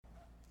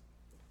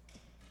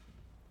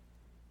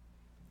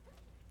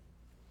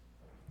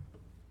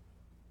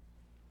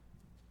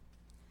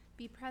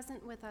Be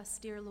present with us,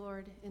 dear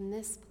Lord, in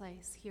this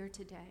place here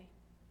today.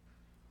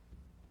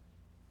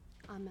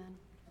 Amen.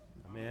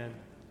 Amen.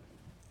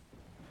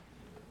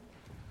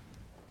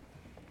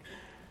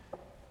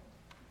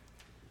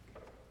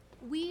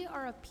 We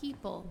are a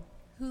people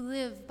who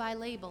live by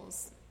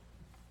labels.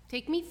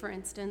 Take me, for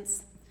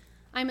instance.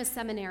 I'm a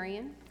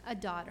seminarian, a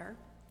daughter,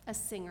 a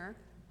singer,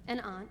 an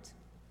aunt,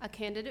 a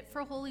candidate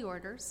for holy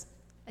orders,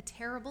 a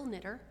terrible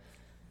knitter.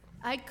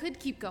 I could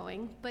keep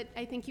going, but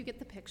I think you get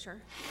the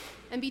picture.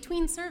 And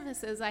between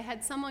services, I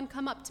had someone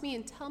come up to me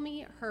and tell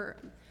me her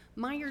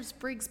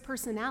Myers-Briggs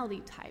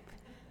personality type.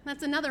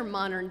 That's another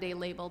modern-day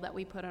label that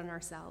we put on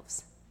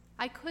ourselves.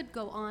 I could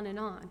go on and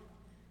on.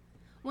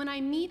 When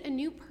I meet a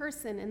new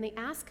person and they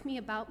ask me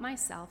about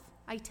myself,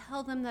 I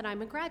tell them that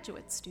I'm a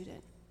graduate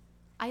student.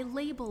 I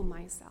label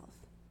myself.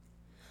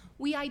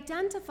 We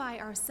identify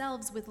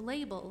ourselves with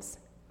labels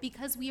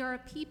because we are a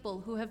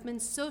people who have been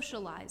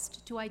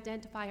socialized to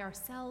identify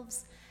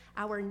ourselves,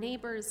 our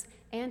neighbors,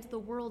 and the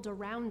world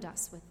around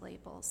us with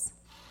labels.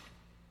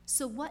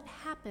 So what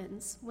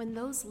happens when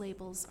those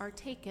labels are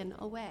taken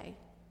away?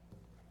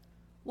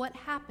 What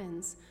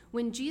happens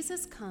when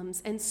Jesus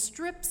comes and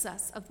strips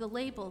us of the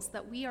labels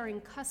that we are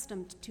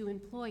accustomed to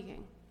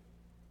employing?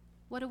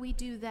 What do we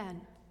do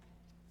then?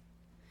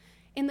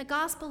 In the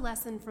gospel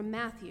lesson from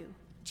Matthew,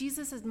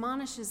 Jesus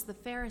admonishes the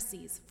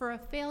Pharisees for a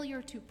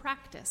failure to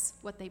practice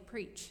what they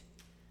preach.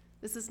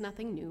 This is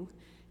nothing new.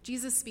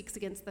 Jesus speaks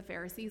against the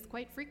Pharisees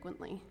quite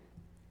frequently.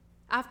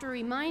 After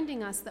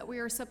reminding us that we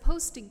are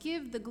supposed to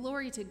give the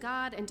glory to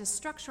God and to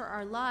structure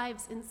our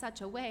lives in such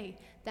a way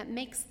that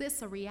makes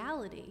this a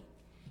reality,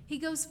 he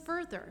goes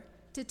further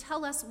to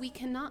tell us we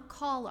cannot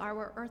call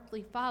our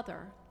earthly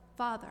father,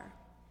 Father.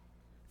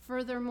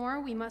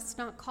 Furthermore, we must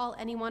not call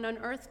anyone on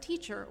earth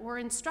teacher or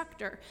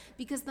instructor,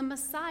 because the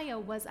Messiah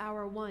was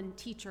our one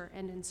teacher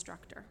and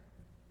instructor.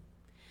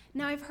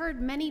 Now, I've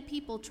heard many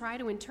people try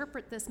to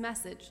interpret this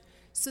message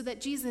so that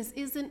Jesus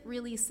isn't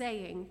really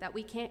saying that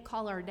we can't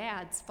call our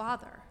dads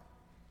Father.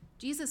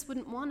 Jesus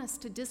wouldn't want us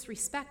to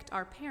disrespect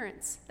our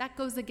parents. That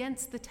goes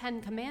against the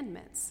 10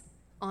 Commandments.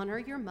 Honor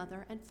your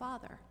mother and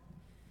father.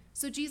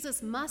 So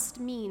Jesus must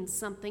mean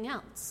something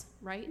else,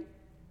 right?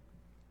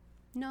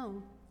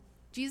 No.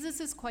 Jesus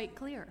is quite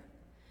clear.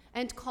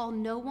 And call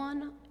no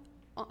one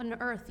on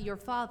earth your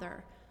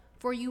father,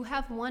 for you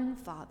have one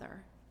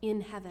Father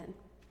in heaven.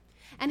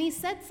 And he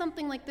said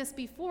something like this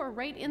before,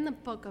 right in the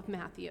book of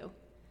Matthew.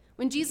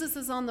 When Jesus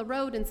is on the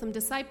road and some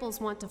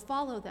disciples want to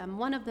follow them,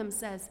 one of them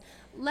says,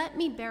 "Let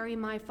me bury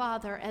my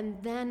father,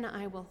 and then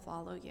I will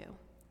follow you."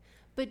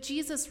 But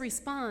Jesus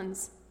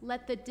responds,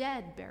 "Let the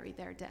dead bury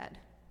their dead."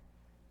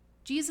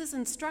 Jesus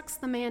instructs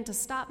the man to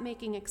stop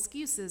making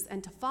excuses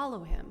and to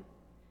follow him.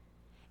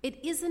 It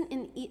isn't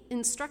an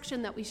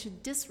instruction that we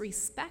should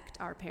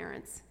disrespect our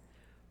parents.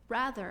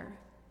 Rather,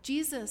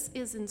 Jesus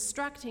is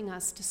instructing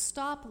us to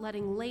stop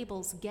letting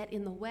labels get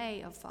in the way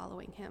of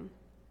following him.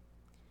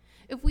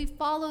 If we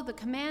follow the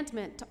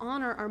commandment to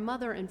honor our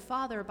mother and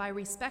father by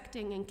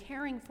respecting and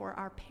caring for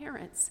our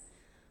parents,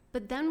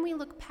 but then we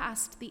look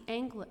past the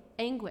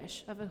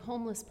anguish of a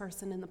homeless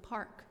person in the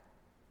park,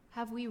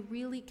 have we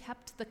really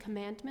kept the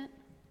commandment?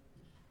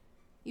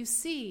 You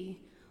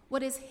see,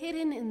 what is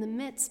hidden in the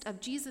midst of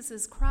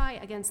Jesus' cry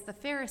against the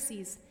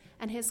Pharisees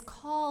and his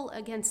call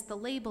against the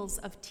labels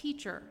of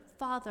teacher,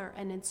 father,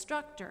 and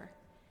instructor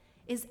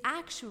is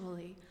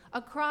actually a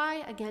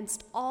cry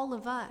against all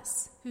of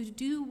us who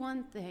do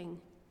one thing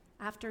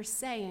after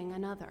saying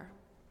another.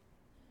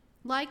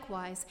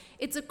 Likewise,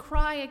 it's a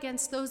cry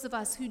against those of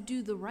us who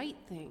do the right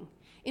thing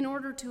in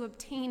order to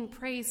obtain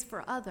praise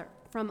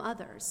from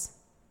others.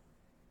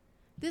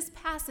 This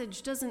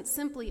passage doesn't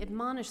simply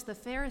admonish the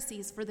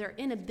Pharisees for their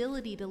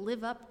inability to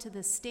live up to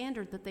the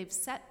standard that they've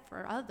set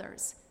for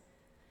others.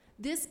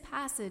 This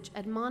passage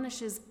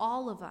admonishes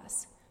all of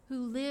us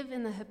who live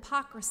in the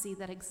hypocrisy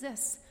that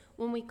exists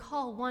when we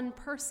call one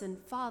person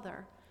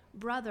father,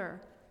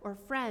 brother, or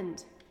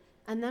friend,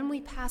 and then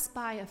we pass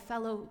by a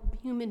fellow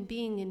human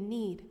being in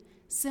need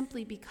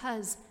simply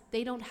because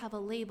they don't have a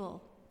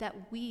label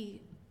that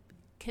we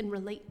can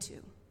relate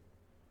to.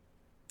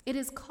 It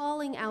is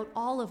calling out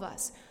all of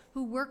us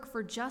who work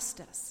for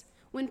justice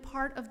when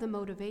part of the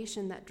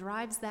motivation that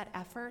drives that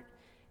effort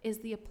is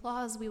the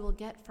applause we will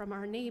get from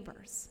our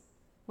neighbors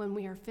when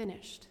we are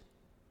finished.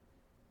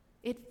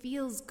 It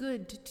feels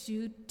good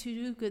to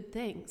do good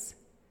things,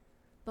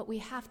 but we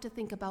have to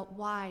think about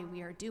why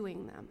we are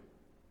doing them.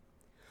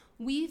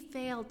 We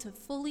fail to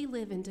fully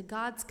live into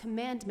God's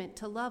commandment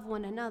to love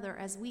one another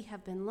as we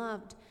have been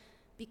loved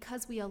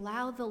because we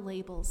allow the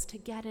labels to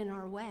get in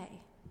our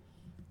way.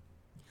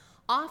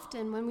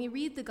 Often when we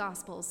read the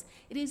Gospels,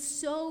 it is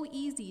so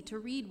easy to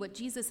read what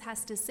Jesus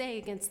has to say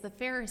against the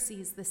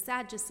Pharisees, the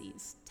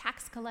Sadducees,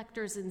 tax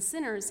collectors, and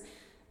sinners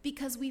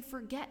because we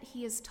forget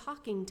he is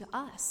talking to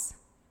us.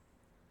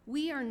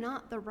 We are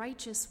not the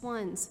righteous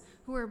ones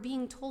who are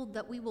being told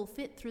that we will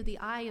fit through the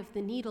eye of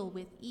the needle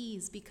with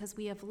ease because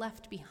we have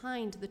left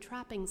behind the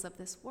trappings of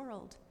this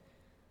world.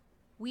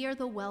 We are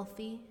the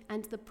wealthy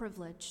and the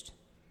privileged.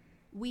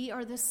 We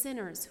are the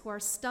sinners who are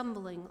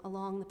stumbling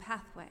along the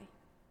pathway.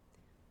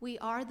 We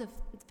are the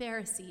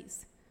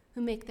Pharisees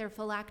who make their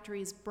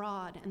phylacteries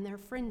broad and their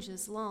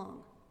fringes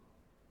long.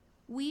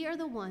 We are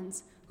the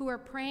ones who are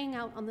praying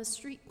out on the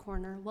street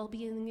corner while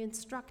being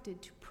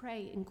instructed to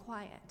pray in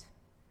quiet.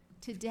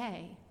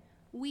 Today,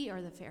 we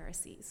are the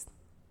Pharisees.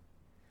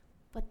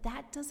 But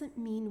that doesn't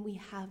mean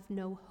we have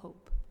no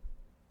hope.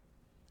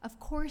 Of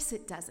course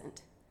it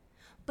doesn't.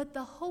 But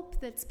the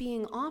hope that's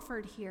being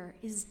offered here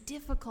is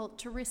difficult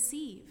to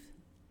receive.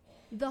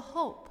 The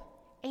hope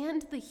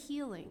and the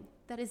healing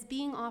that is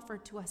being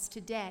offered to us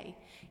today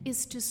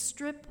is to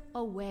strip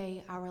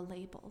away our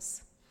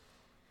labels.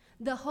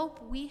 The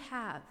hope we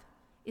have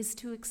is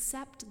to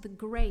accept the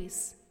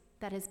grace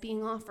that is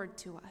being offered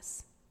to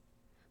us.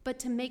 But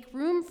to make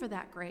room for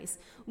that grace,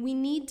 we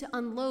need to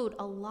unload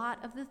a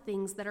lot of the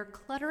things that are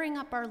cluttering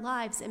up our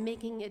lives and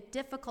making it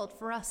difficult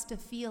for us to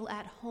feel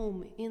at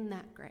home in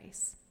that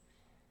grace.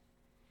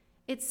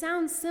 It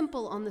sounds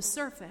simple on the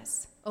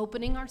surface,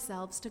 opening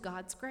ourselves to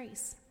God's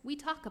grace. We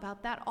talk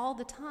about that all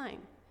the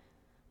time.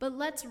 But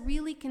let's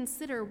really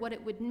consider what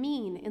it would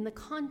mean in the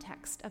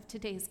context of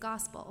today's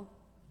gospel.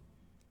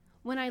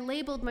 When I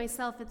labeled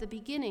myself at the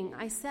beginning,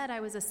 I said I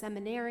was a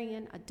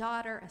seminarian, a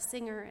daughter, a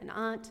singer, an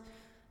aunt.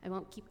 I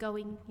won't keep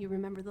going. You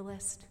remember the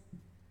list.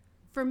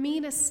 For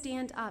me to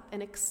stand up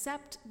and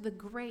accept the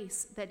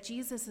grace that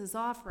Jesus is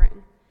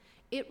offering,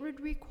 it would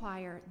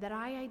require that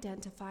I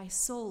identify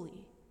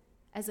solely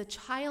as a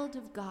child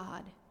of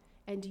God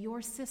and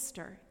your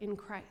sister in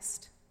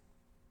Christ.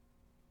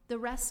 The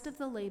rest of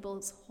the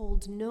labels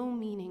hold no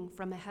meaning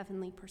from a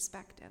heavenly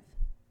perspective.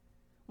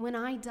 When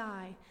I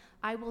die,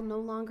 I will no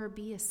longer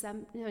be a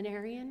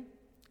seminarian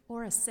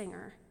or a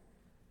singer.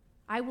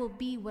 I will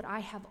be what I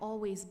have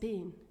always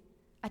been,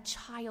 a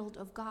child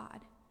of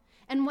God.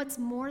 And what's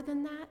more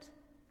than that,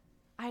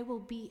 I will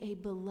be a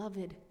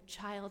beloved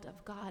child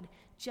of God,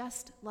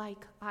 just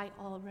like I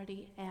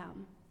already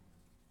am.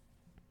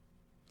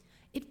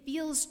 It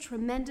feels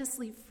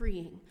tremendously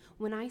freeing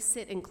when I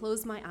sit and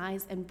close my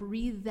eyes and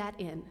breathe that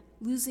in,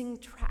 losing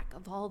track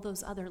of all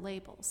those other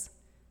labels.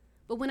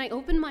 But when I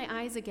open my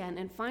eyes again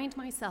and find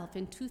myself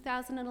in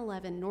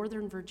 2011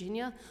 Northern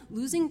Virginia,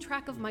 losing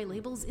track of my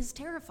labels is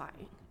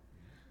terrifying.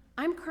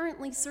 I'm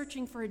currently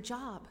searching for a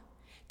job.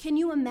 Can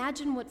you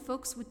imagine what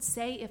folks would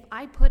say if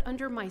I put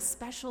under my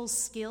special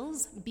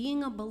skills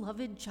being a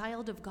beloved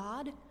child of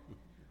God?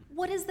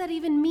 What does that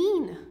even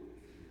mean?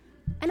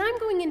 And I'm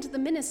going into the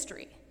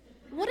ministry.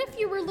 What if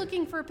you were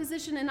looking for a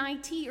position in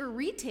IT or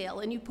retail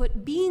and you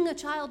put being a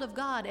child of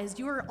God as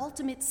your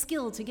ultimate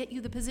skill to get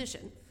you the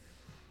position?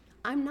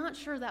 I'm not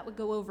sure that would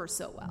go over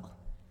so well.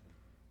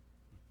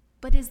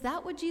 But is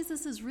that what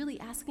Jesus is really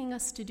asking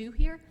us to do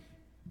here?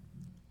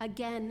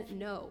 Again,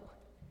 no.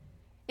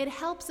 It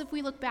helps if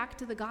we look back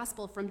to the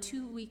gospel from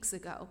 2 weeks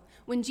ago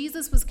when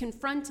Jesus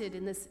confronted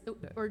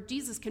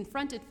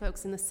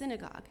folks in the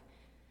synagogue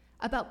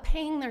about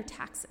paying their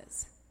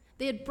taxes.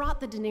 They had brought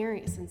the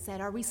denarius and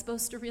said, are we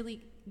supposed to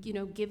really,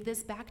 give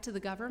this back to the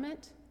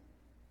government?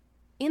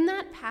 In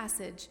that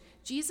passage,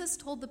 Jesus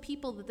told the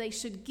people that they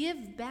should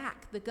give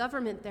back the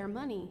government their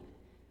money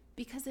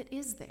because it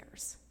is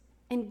theirs,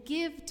 and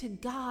give to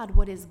God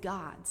what is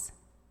God's.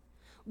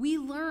 We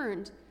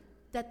learned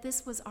that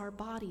this was our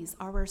bodies,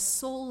 our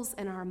souls,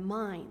 and our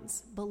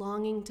minds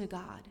belonging to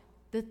God,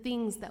 the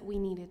things that we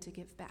needed to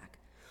give back,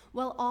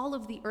 while all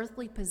of the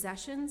earthly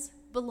possessions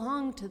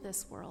belong to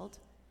this world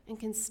and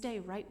can stay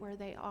right where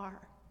they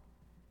are.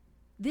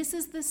 This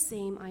is the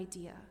same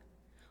idea.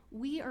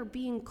 We are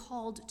being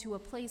called to a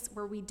place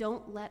where we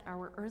don't let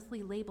our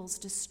earthly labels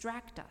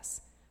distract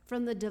us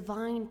from the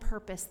divine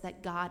purpose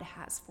that God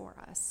has for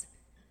us.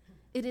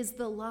 It is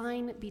the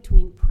line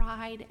between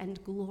pride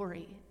and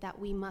glory that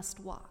we must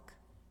walk.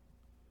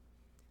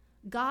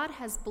 God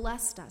has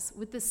blessed us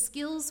with the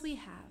skills we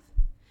have,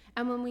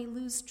 and when we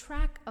lose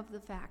track of the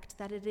fact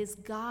that it is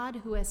God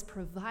who has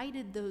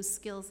provided those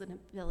skills and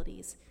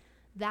abilities,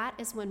 that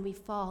is when we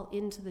fall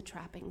into the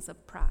trappings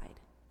of pride.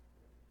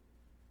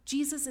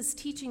 Jesus is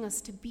teaching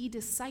us to be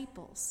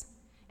disciples,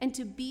 and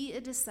to be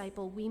a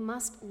disciple, we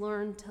must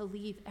learn to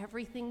leave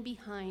everything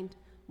behind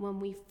when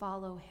we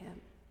follow him.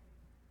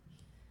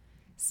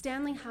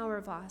 Stanley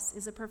Hauerwas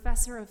is a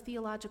professor of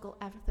theological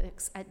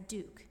ethics at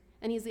Duke,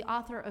 and he's the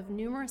author of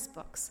numerous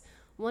books,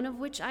 one of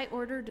which I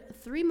ordered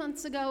 3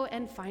 months ago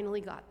and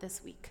finally got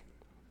this week.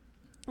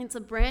 It's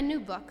a brand new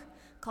book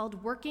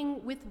called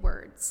Working with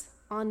Words,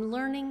 on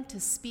learning to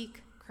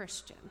speak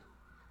Christian.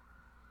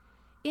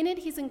 In it,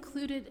 he's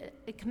included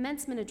a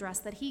commencement address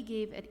that he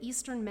gave at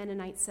Eastern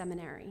Mennonite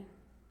Seminary.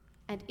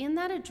 And in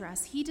that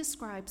address, he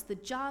describes the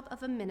job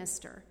of a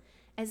minister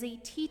as a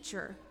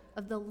teacher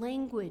of the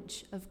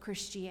language of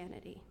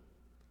Christianity.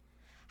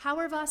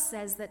 Hauerwas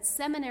says that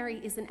seminary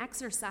is an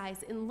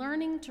exercise in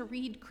learning to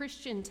read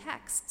Christian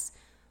texts,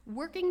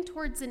 working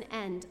towards an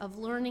end of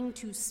learning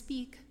to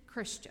speak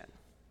Christian,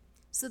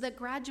 so that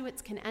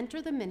graduates can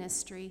enter the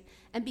ministry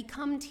and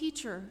become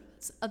teachers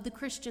of the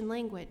Christian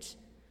language,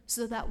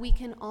 so that we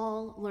can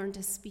all learn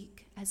to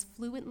speak as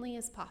fluently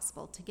as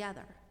possible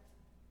together.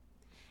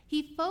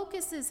 He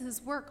focuses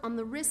his work on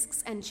the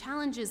risks and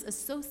challenges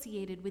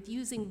associated with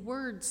using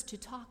words to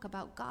talk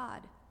about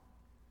God.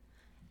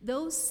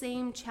 Those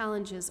same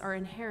challenges are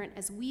inherent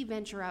as we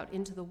venture out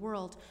into the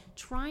world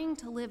trying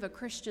to live a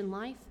Christian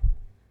life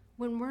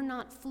when we're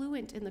not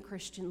fluent in the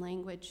Christian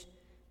language,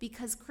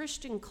 because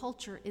Christian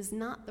culture is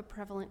not the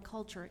prevalent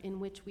culture in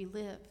which we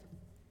live.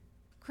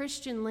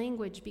 Christian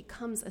language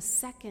becomes a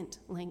second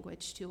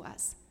language to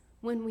us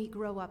when we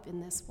grow up in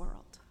this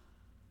world.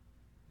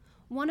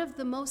 One of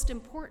the most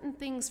important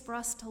things for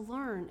us to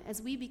learn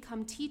as we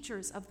become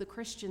teachers of the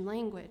Christian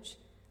language,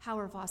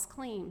 Hauerwas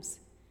claims,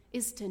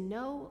 is to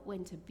know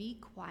when to be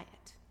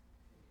quiet.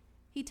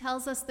 He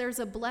tells us there's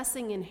a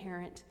blessing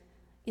inherent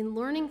in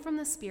learning from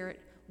the Spirit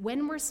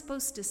when we're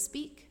supposed to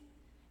speak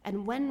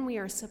and when we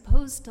are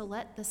supposed to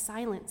let the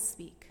silence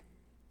speak.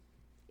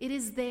 It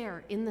is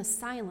there in the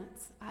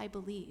silence, I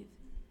believe,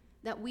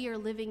 that we are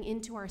living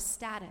into our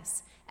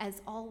status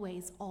as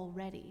always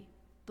already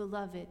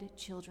beloved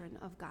children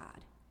of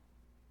God.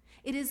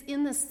 It is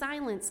in the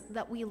silence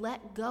that we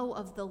let go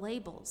of the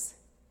labels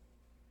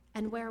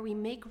and where we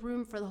make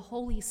room for the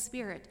Holy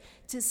Spirit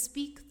to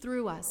speak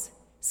through us,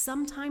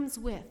 sometimes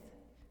with,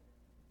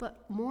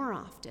 but more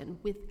often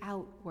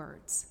without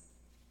words.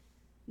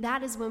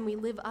 That is when we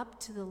live up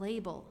to the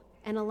label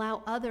and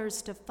allow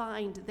others to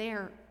find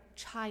their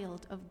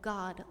child of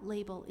God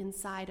label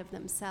inside of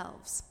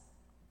themselves.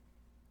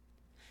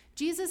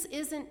 Jesus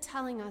isn't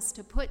telling us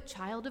to put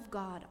child of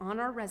God on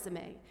our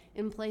resume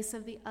in place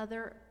of the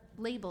other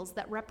labels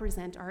that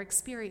represent our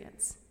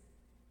experience.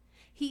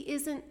 He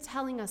isn't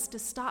telling us to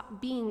stop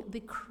being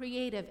the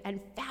creative and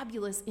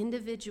fabulous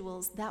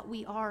individuals that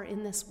we are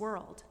in this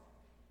world.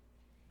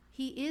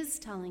 He is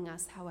telling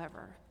us,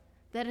 however,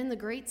 that in the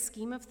great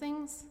scheme of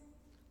things,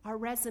 our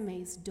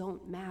resumes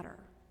don't matter.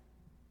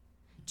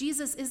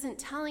 Jesus isn't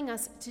telling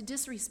us to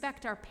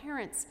disrespect our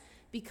parents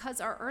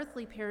because our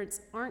earthly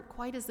parents aren't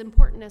quite as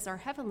important as our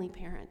heavenly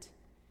parent.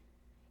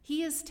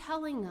 He is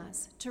telling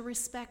us to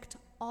respect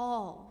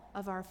all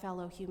of our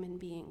fellow human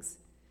beings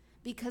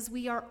because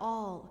we are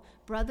all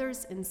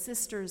brothers and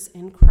sisters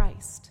in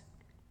Christ.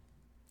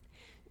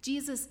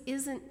 Jesus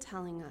isn't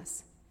telling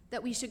us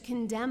that we should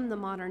condemn the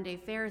modern-day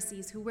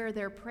Pharisees who wear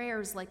their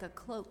prayers like a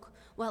cloak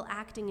while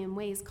acting in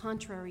ways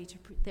contrary to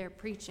their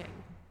preaching.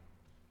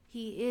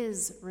 He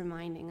is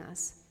reminding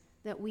us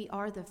that we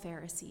are the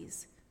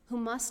Pharisees who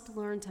must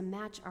learn to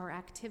match our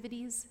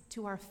activities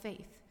to our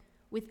faith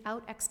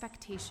without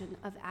expectation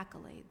of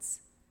accolades.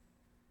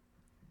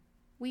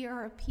 We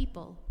are a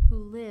people who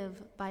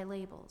live by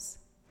labels.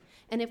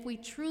 And if we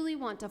truly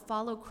want to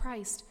follow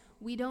Christ,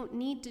 we don't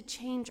need to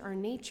change our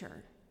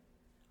nature.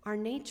 Our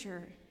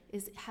nature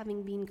is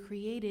having been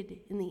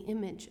created in the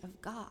image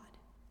of God.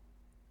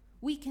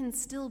 We can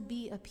still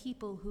be a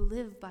people who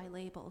live by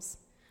labels,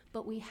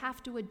 but we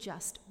have to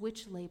adjust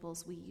which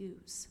labels we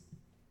use.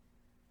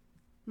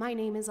 My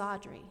name is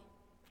Audrey.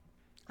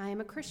 I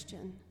am a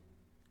Christian,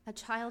 a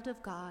child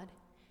of God,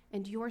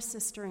 and your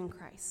sister in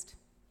Christ.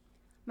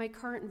 My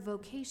current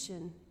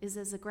vocation is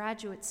as a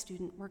graduate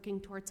student working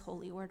towards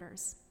holy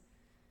orders.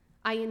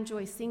 I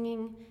enjoy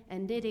singing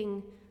and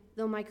knitting,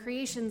 though my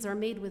creations are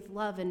made with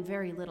love and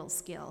very little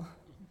skill.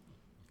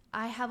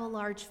 I have a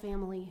large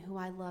family who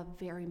I love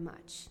very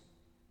much.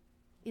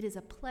 It is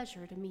a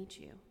pleasure to meet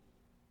you.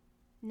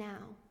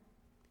 Now,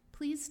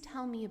 please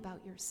tell me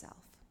about yourself.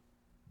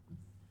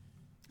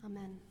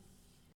 Amen.